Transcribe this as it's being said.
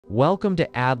Welcome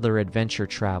to Adler Adventure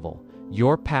Travel,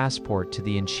 your passport to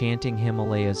the enchanting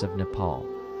Himalayas of Nepal.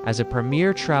 As a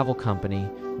premier travel company,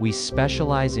 we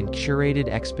specialize in curated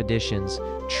expeditions,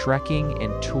 trekking,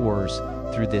 and tours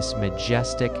through this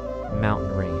majestic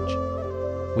mountain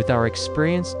range. With our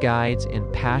experienced guides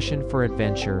and passion for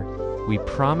adventure, we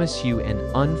promise you an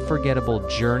unforgettable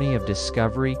journey of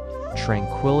discovery,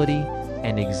 tranquility,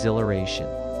 and exhilaration.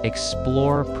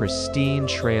 Explore pristine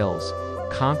trails,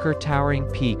 conquer towering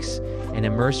peaks, and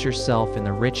immerse yourself in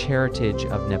the rich heritage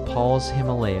of Nepal's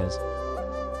Himalayas.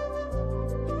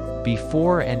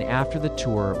 Before and after the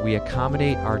tour, we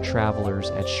accommodate our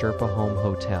travelers at Sherpa Home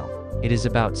Hotel. It is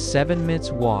about 7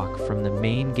 minutes walk from the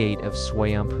main gate of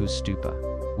Swayambhu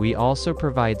Stupa. We also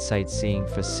provide sightseeing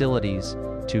facilities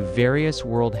to various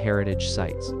World Heritage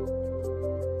sites.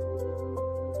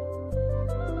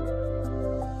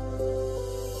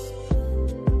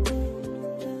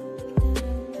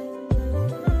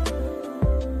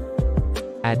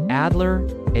 At Adler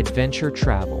Adventure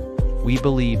Travel, we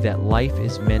believe that life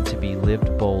is meant to be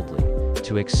lived boldly,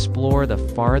 to explore the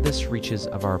farthest reaches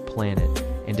of our planet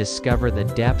and discover the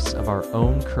depths of our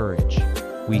own courage.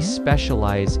 We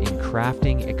specialize in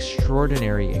crafting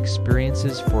extraordinary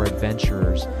experiences for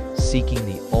adventurers seeking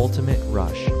the ultimate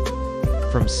rush.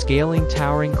 From scaling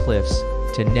towering cliffs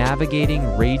to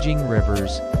navigating raging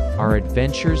rivers, our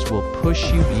adventures will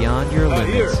push you beyond your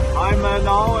limits. Here, I'm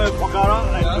now in Pokhara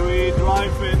and we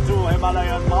drive into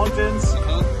Himalayan mountains.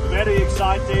 Very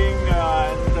exciting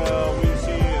and we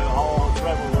see how our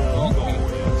travel will go.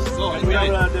 Yes. So and we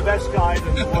have the best guide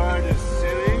in the world is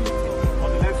sitting on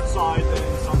the left side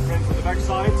and some friends on the back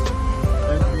side.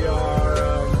 And we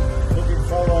are looking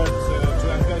forward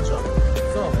to adventure.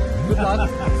 So, good luck.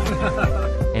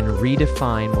 And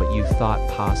redefine what you thought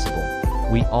possible.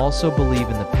 We also believe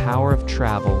in the power of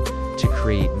travel to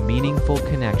create meaningful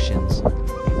connections.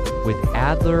 With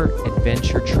Adler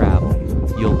Adventure Travel,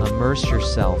 you'll immerse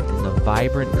yourself in the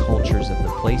vibrant cultures of the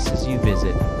places you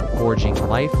visit, forging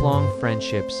lifelong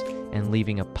friendships and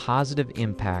leaving a positive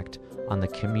impact on the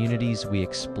communities we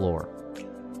explore.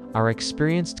 Our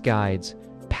experienced guides,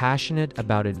 passionate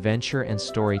about adventure and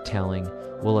storytelling,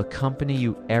 will accompany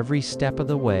you every step of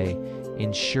the way,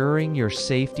 ensuring your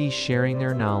safety, sharing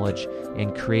their knowledge,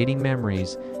 and creating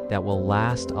memories that will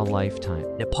last a lifetime.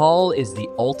 Nepal is the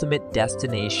ultimate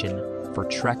destination for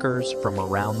trekkers from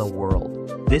around the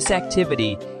world. This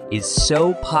activity is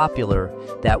so popular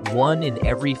that 1 in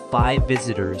every 5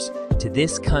 visitors to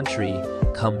this country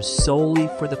comes solely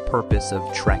for the purpose of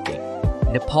trekking.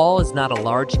 Nepal is not a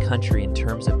large country in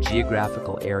terms of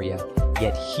geographical area,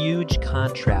 yet huge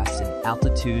contrasts in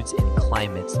altitudes and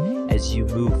climates as you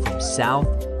move from south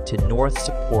to north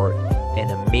support an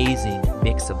amazing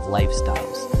mix of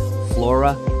lifestyles,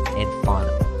 flora and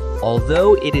fauna.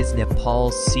 Although it is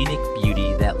Nepal's scenic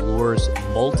beauty that lures a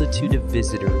multitude of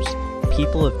visitors,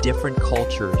 people of different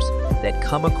cultures that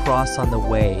come across on the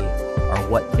way are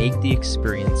what make the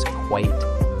experience quite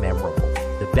memorable.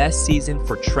 The best season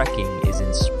for trekking is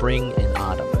in spring and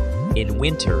autumn. In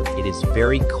winter, it is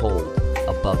very cold,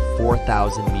 above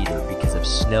 4,000 meters because of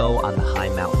snow on the high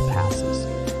mountain passes.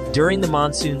 During the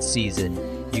monsoon season,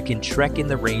 you can trek in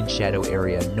the rain shadow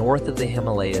area north of the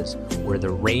Himalayas where the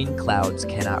rain clouds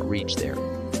cannot reach there.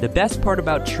 The best part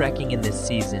about trekking in this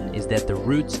season is that the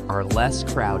routes are less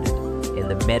crowded and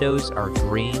the meadows are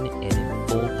green and in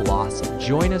full blossom.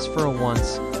 Join us for a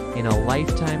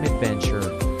once-in-a-lifetime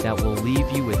adventure that will leave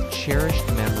you with cherished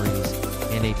memories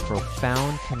and a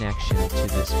profound connection to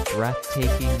this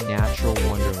breathtaking natural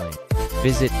wonderland.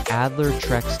 Visit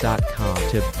adlertreks.com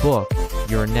to book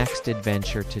your next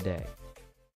adventure today.